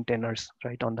maintainers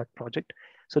right on that project?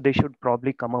 So they should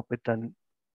probably come up with an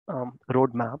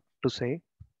roadmap to say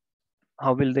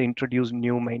how will they introduce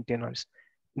new maintainers.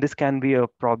 This can be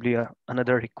probably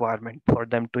another requirement for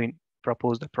them to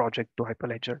propose the project to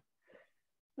Hyperledger.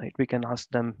 Right? We can ask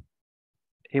them,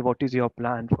 hey, what is your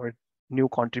plan for new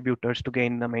contributors to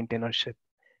gain the maintainership?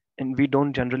 And we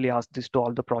don't generally ask this to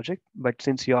all the project, but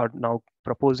since you are now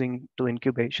proposing to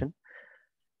incubation,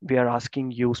 we are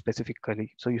asking you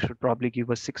specifically. So you should probably give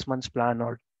a 6 months plan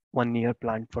or 1 year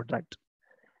plan for that.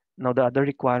 Now, the other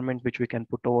requirement which we can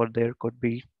put over there could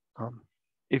be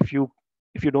if you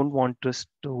don't want us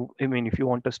to, I mean, if you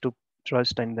want us to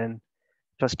trust and then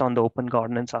trust on the open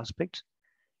governance aspects,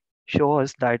 show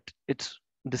us that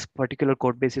this particular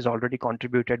code base is already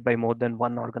contributed by more than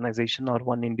one organization or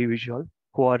one individual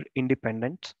who are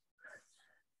independent.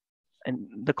 And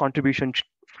the contribution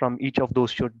from each of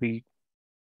those should be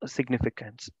a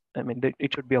significance. I mean,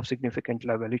 it should be of significant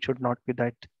level. It should not be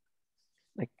that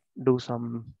like do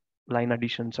some line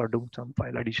additions or do some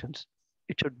file additions.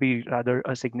 It should be rather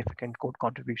a significant code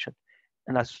contribution.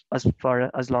 And as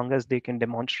long as they can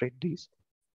demonstrate these,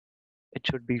 it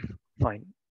should be fine.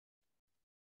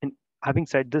 And having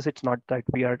said this, it's not that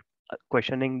we are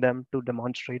questioning them to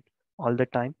demonstrate all the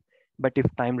time, but if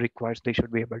time requires, they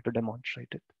should be able to demonstrate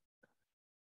it.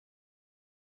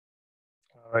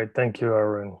 All right, thank you,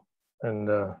 Arun.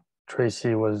 And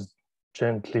Tracy was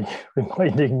gently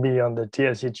reminding me on the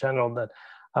TSC channel that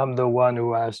I'm the one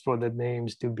who asked for the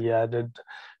names to be added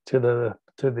to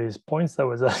these points I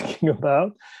was asking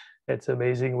about. It's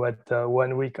amazing what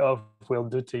 1 week off will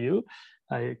do to you.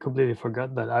 I completely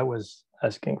forgot that I was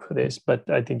asking for this, but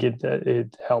I think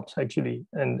it helps actually,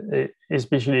 and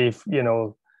especially if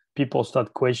people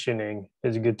start questioning,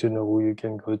 it's good to know who you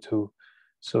can go to.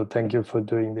 So thank you for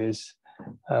doing this.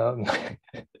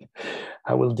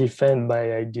 I will defend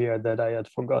my idea that I had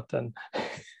forgotten.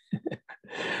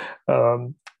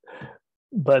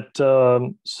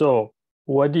 So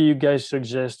what do you guys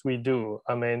suggest we do?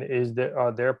 I mean,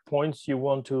 are there points you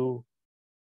want to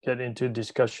get into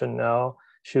discussion now?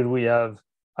 Should we have,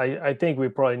 I think we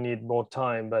probably need more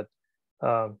time, but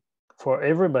for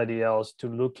everybody else to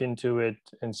look into it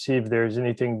and see if there's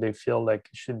anything they feel like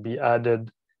should be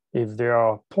added. If there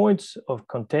are points of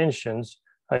contentions,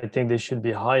 I think they should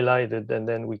be highlighted, and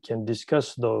then we can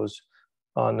discuss those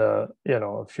on a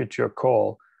future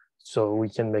call, so we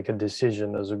can make a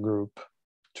decision as a group.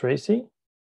 Tracy?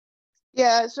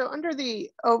 Yeah, so under the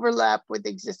overlap with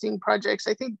existing projects,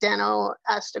 I think Dano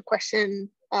asked a question,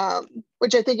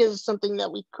 which I think is something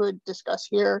that we could discuss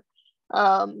here.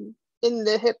 in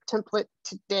the HIP template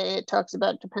today, it talks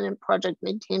about dependent project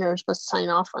maintainers must sign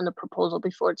off on the proposal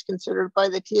before it's considered by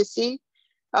the TSC.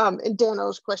 And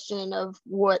Dano's question of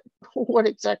what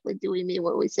exactly do we mean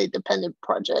when we say dependent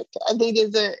project, I think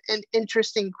is an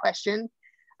interesting question.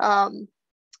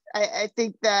 I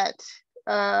think that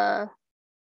I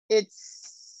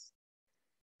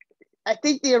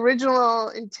think the original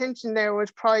intention there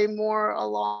was probably more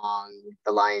along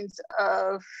the lines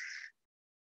of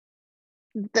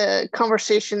the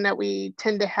conversation that we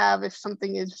tend to have if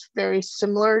something is very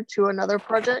similar to another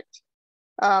project.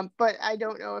 But I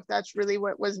don't know if that's really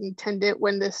what was intended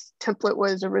when this template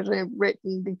was originally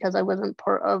written, because I wasn't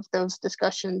part of those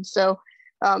discussions. So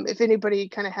if anybody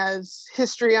kind of has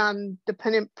history on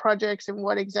dependent projects and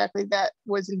what exactly that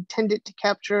was intended to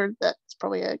capture, that's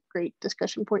probably a great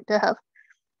discussion point to have.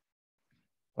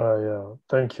 Yeah,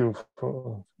 thank you,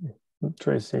 for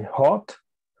Tracy. Hot?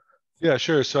 Yeah,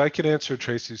 sure. So I can answer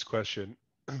Tracy's question.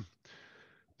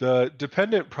 The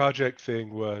dependent project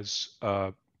thing was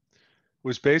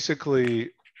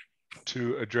basically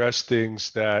to address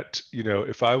things that,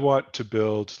 if I want to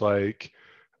build like,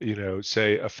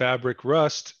 say a Fabric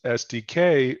Rust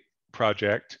SDK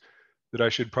project, that I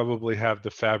should probably have the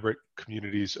Fabric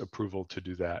community's approval to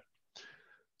do that.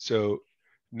 So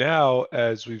now,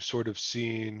 as we've sort of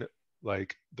seen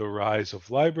like the rise of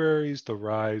libraries, the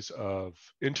rise of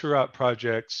interop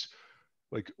projects,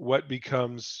 like what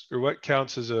becomes or what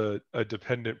counts as a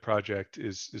dependent project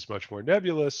is much more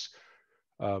nebulous.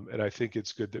 And I think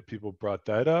it's good that people brought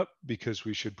that up, because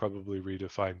we should probably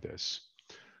redefine this.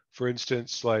 For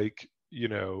instance, like,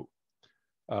 if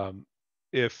an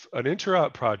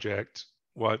interop project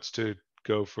wants to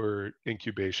go for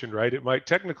incubation, right? It might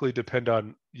technically depend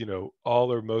on,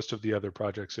 all or most of the other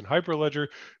projects in Hyperledger.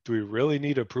 Do we really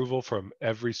need approval from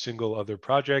every single other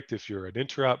project if you're an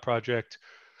interop project?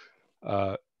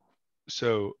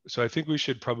 So I think we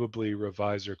should probably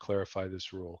revise or clarify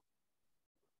this rule.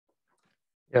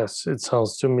 Yes, it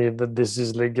sounds to me that this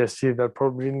is legacy that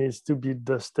probably needs to be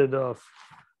dusted off.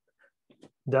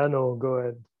 Dano, go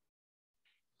ahead.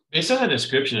 Based on the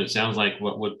description, it sounds like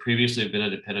what would previously have been a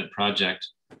dependent project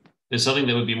is something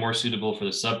that would be more suitable for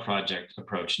the sub-project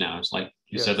approach now. It's like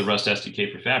you said, the Rust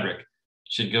SDK for Fabric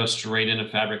should go straight into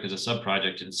Fabric as a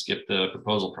sub-project and skip the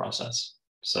proposal process.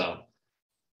 So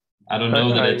I don't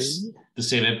know that it's the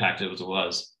same impact as it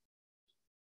was.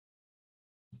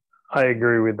 I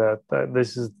agree with that.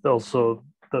 This is also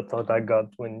the thought I got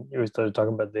when you started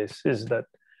talking about this, is that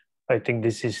I think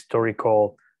this is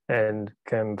historical and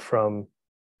came from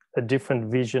a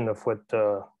different vision of what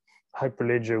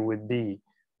Hyperledger would be,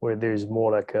 where there's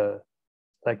more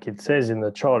like it says in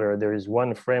the charter, there is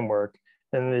one framework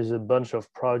and there's a bunch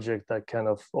of projects that kind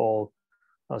of all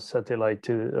are satellite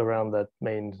around that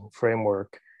main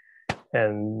framework.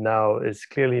 And now it's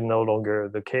clearly no longer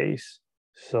the case.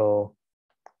 So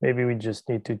maybe we just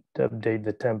need to update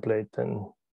the template and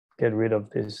get rid of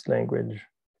this language.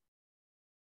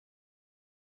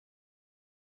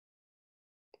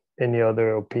 Any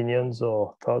other opinions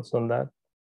or thoughts on that?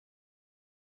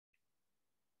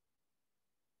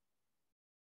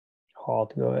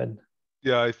 Hart, go ahead.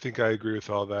 Yeah, I think I agree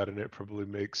with all that, and it probably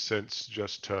makes sense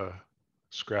just to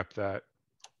scrap that.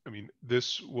 I mean,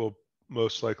 this will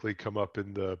most likely come up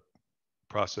in the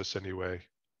process anyway,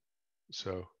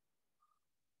 so.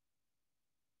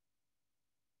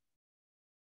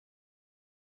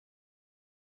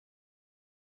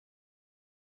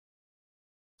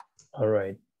 All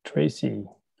right, Tracy.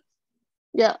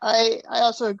 Yeah, I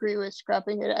also agree with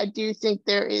scrapping it. I do think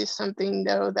there is something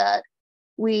though that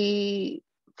we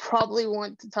probably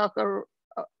want to talk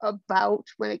about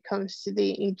when it comes to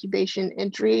the incubation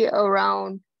entry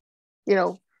around,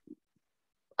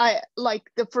 I like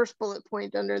the first bullet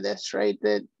point under this, right?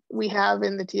 That we have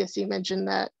in the TSC mentioned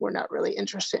that we're not really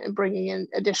interested in bringing in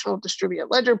additional distributed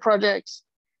ledger projects,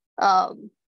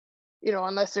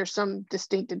 unless there's some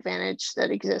distinct advantage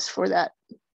that exists for that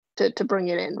to bring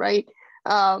it in, right?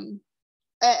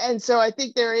 And so I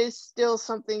think there is still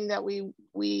something that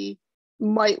we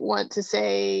might want to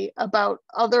say about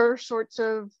other sorts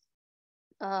of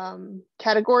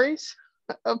categories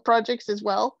of projects as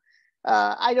well.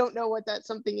 I don't know what that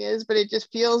something is, but it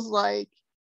just feels like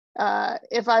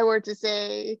if I were to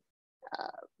say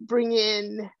bring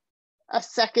in a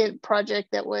second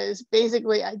project that was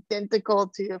basically identical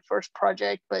to the first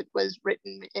project but was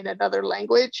written in another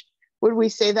language, would we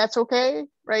say that's okay,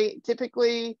 right?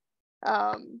 Typically,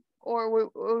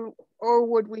 or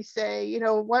would we say,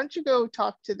 why don't you go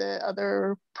talk to the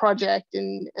other project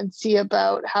and see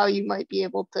about how you might be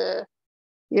able to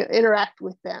interact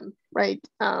with them, right?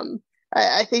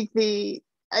 I think the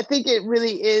I think it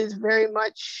really is very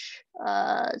much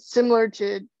similar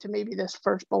to maybe this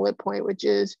first bullet point, which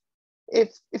is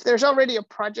if there's already a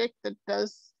project that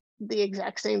does the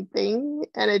exact same thing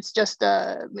and it's just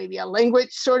maybe a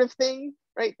language sort of thing,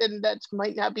 right? Then that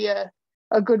might not be a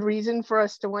good reason for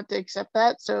us to want to accept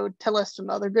that. So tell us some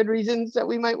other good reasons that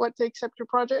we might want to accept your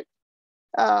project.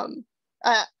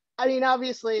 I mean,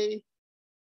 obviously,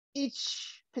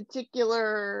 each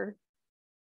particular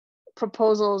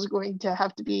proposal is going to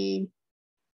have to be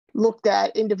looked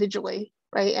at individually,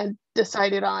 right, and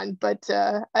decided on. But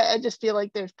I just feel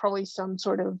like there's probably some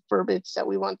sort of verbiage that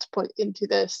we want to put into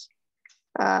this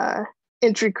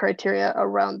entry criteria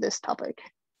around this topic.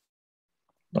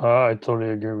 I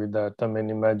totally agree with that. I mean,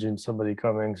 imagine somebody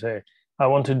coming and say, I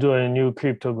want to do a new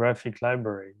cryptographic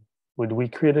library. Would we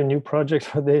create a new project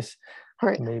for this?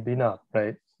 Right. Maybe not,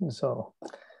 right? So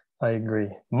I agree.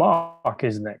 Mark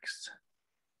is next.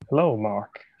 Hello,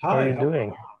 Mark. Hi, how are you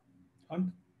doing?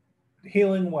 I'm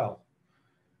healing well.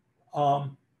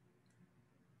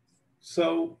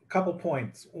 So a couple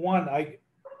points. One, I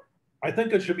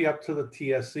think it should be up to the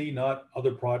TSC, not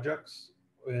other projects,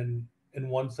 in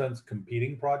one sense,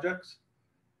 competing projects.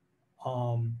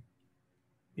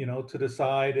 You know, to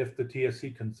decide if the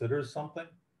TSC considers something.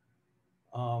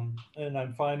 And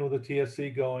I'm fine with the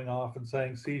TSC going off and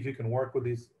saying, see if you can work with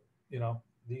these, you know,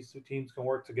 these two teams can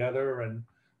work together and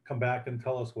come back and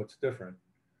tell us what's different.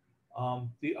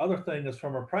 The other thing is,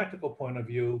 from a practical point of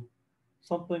view,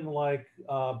 something like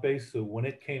Besu, when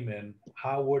it came in,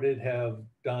 how would it have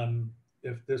done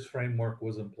if this framework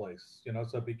was in place? You know,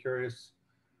 so I'd be curious,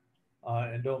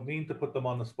 and don't mean to put them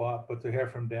on the spot, but to hear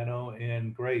from Dano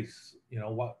and Grace, you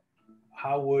know,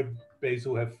 how would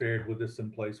Besu have fared with this in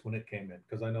place when it came in?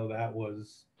 Because I know that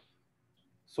was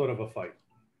sort of a fight.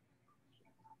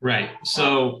 Right.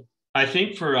 So I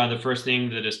think for the first thing,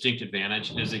 the distinct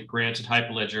advantage is it granted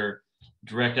Hyperledger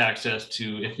direct access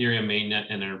to Ethereum mainnet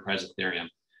and enterprise Ethereum.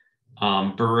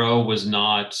 Burrow was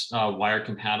not wire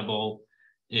compatible.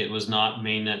 It was not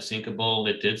mainnet syncable.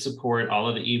 It did support all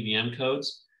of the EVM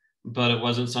codes, but it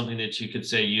wasn't something that you could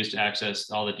say use to access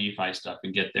all the DeFi stuff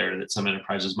and get there that some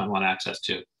enterprises might want access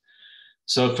to.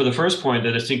 So for the first point,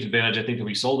 the distinct advantage I think that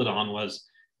we sold it on was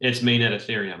it's mainnet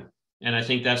Ethereum. And I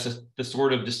think that's the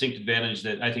sort of distinct advantage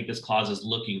that I think this clause is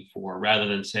looking for, rather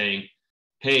than saying,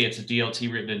 hey, it's a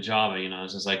DLT written in Java. You know,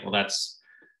 it's just like, well,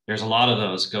 there's a lot of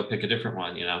those. Go pick a different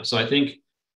one. You know, so I think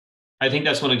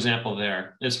that's one example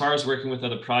there. As far as working with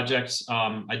other projects,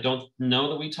 I don't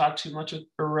know that we talked too much with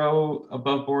Burrow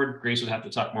above board. Grace would have to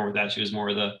talk more with that. She was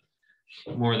more the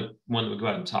one that would go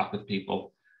out and talk with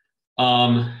people.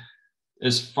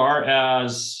 As far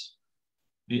as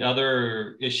the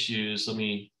other issues, let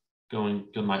me go and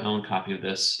get my own copy of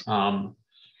this.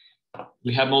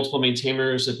 We have multiple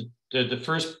maintainers. The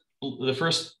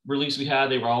first release we had,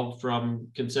 they were all from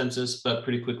consensus, but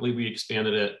pretty quickly we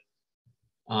expanded it.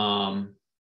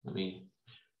 Let me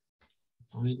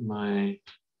find my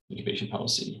incubation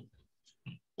policy.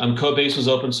 Codebase was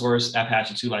open source,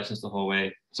 Apache 2 licensed the whole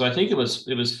way. So I think it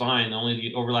was fine. Only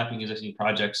the overlapping existing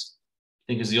projects,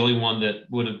 I think, is the only one that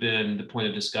would have been the point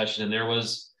of discussion. And there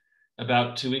was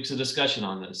about 2 weeks of discussion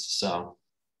on this. So.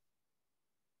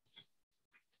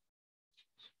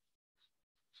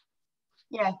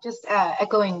 Yeah, just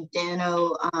echoing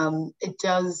Dano, it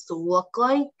does look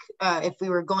like if we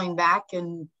were going back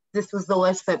and this was the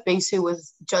list that Besu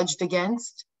was judged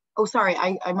against. Oh, sorry,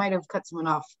 I might have cut someone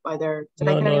off by there.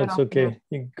 No, it's okay.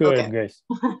 You go ahead, Grace.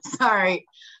 Sorry,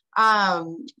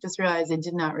 just realized I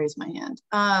did not raise my hand.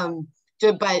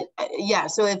 But yeah,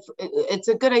 so if it's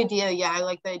a good idea, yeah, I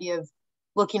like the idea of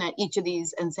looking at each of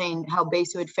these and saying how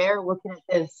Besu would fare. Looking at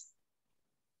this,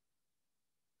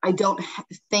 I don't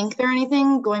think there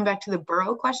anything. Going back to the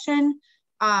Burrow question,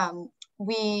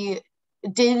 we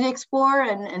did explore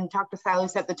and talk to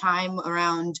Silas at the time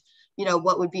around, you know,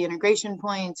 what would be integration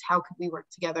points, how could we work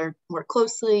together more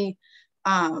closely,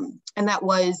 and that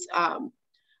was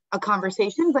a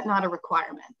conversation, but not a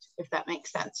requirement, if that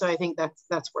makes sense. So I think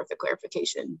that's worth a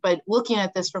clarification. But looking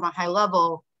at this from a high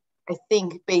level, I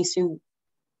think Besu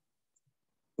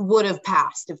would have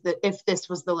passed if this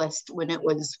was the list when it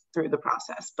was through the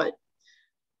process. But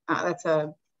that's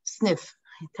a sniff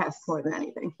test more than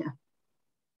anything. Yeah.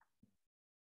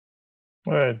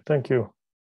 All right, thank you.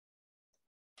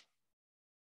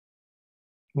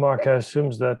 Mark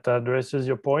assumes that addresses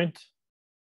your point.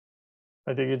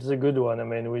 I think it's a good one. I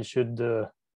mean, we should,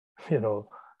 you know,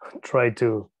 try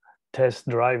to test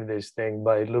drive this thing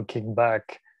by looking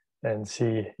back and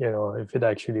see, you know, if it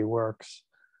actually works.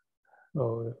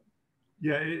 So,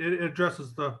 yeah, it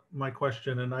addresses my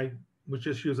question, and I was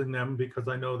just using them because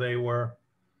I know they were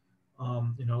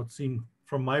You know, it seemed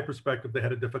from my perspective, they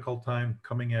had a difficult time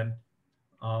coming in.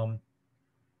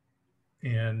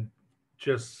 And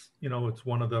just, you know, it's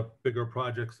one of the bigger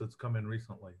projects that's come in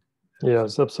recently.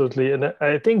 Yes, absolutely. And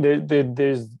I think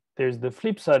there's the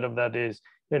flip side of that is,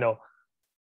 you know,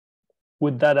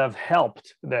 would that have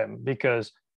helped them?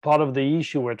 Because part of the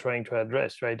issue we're trying to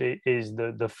address, right, is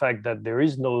the fact that there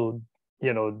is no,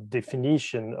 you know,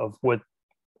 definition of what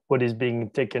is being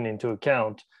taken into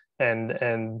account,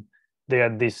 and they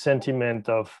had this sentiment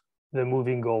of the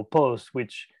moving goalpost,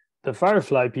 which the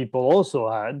Firefly people also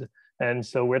had, and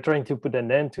so we're trying to put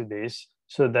an end to this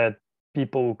so that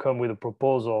people who come with a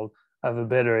proposal have a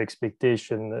better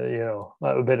expectation, you know,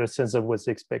 a better sense of what's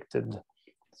expected.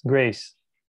 Grace.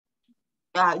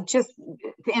 Just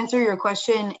to answer your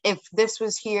question, if this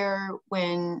was here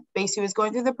when Basie was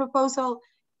going through the proposal,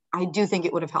 I do think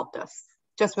it would have helped us,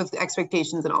 just with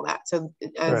expectations and all that. So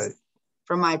as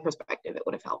from my perspective, it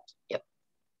would have helped. Yep.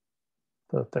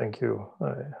 So thank you.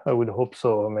 I would hope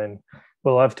so. I mean,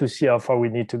 we'll have to see how far we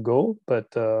need to go, but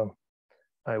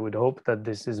I would hope that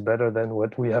this is better than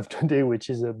what we have today, which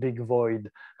is a big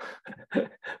void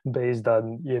based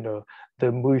on, you know,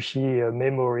 the mushy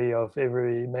memory of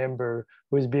every member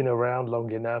who's been around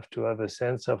long enough to have a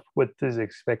sense of what is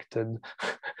expected.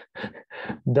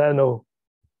 Dano.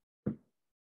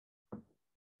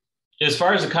 As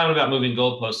far as the comment about moving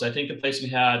goalposts, I think the place we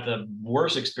had the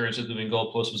worst experience with moving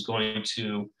goalposts was going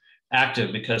to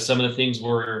active, because some of the things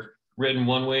were written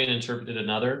one way and interpreted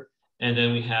another. And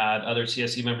then we had other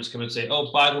TSC members come and say,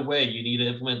 oh, by the way, you need to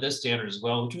implement this standard as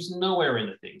well, which was nowhere in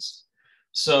the things.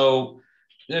 So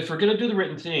if we're going to do the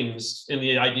written things in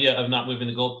the idea of not moving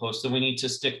the goalposts, then we need to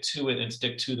stick to it and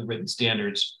stick to the written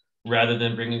standards rather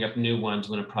than bringing up new ones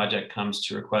when a project comes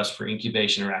to request for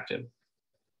incubation or active.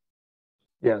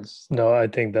 Yes, no, I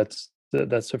think that's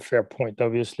a fair point.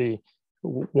 Obviously,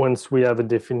 once we have a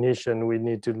definition, we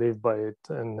need to live by it.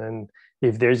 And then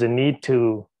if there's a need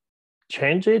to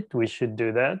change it, we should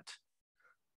do that.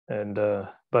 And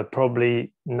but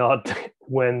probably not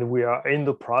when we are in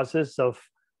the process of,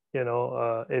 you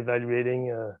know, evaluating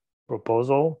a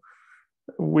proposal,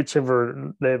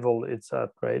 whichever level it's at,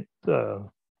 right?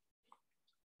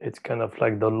 It's kind of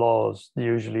like the laws.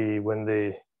 Usually when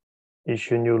they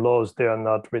issue new laws, they are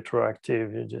not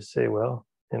retroactive. You just say, well,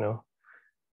 you know,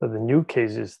 for the new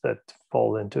cases that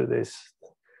fall into this,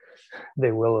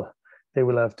 they will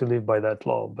have to live by that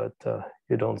law. But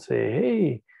you don't say,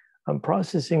 hey, I'm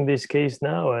processing this case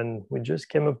now and we just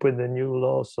came up with a new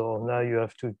law, so now you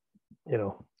have to, you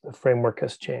know, the framework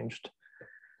has changed.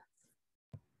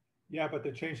 Yeah, but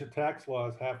they changed the tax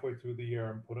laws halfway through the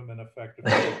year and put them in effect to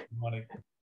make money.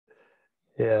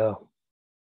 Yeah.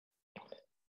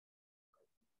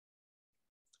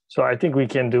 So I think we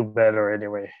can do better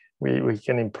anyway. We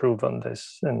can improve on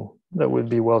this, and that would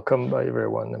be welcomed by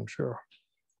everyone, I'm sure.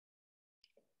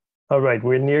 All right,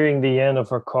 we're nearing the end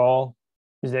of our call.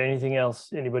 Is there anything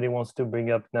else anybody wants to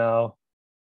bring up now?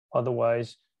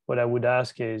 Otherwise, what I would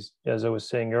ask is, as I was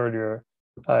saying earlier,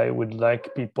 I would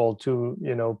like people to,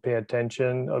 you know, pay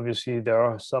attention. Obviously, there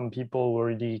are some people who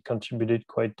already contributed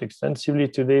quite extensively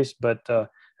to this, but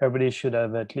everybody should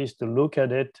have at least a look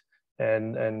at it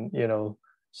and you know,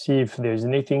 see if there's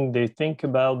anything they think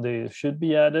about they should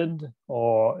be added,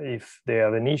 or if they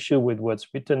have an issue with what's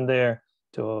written there,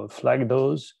 to flag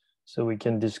those so we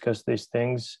can discuss these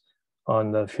things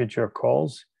on the future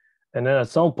calls. And then at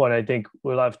some point, I think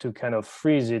we'll have to kind of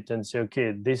freeze it and say,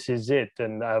 okay, this is it,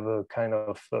 and have a kind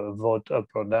of vote up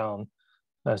or down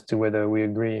as to whether we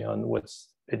agree on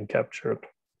what's been captured.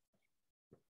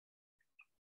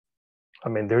 I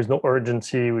mean, there's no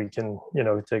urgency. We can, you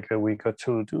know, take a week or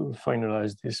two to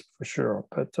finalize this for sure,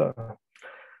 but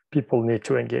people need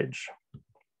to engage.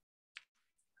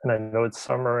 And I know it's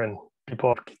summer and people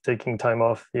are taking time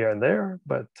off here and there,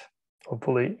 but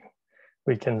hopefully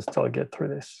we can still get through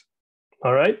this.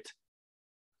 All right.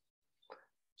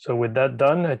 So with that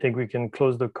done, I think we can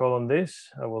close the call on this.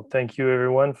 I will thank you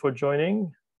everyone for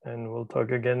joining, and we'll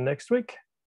talk again next week.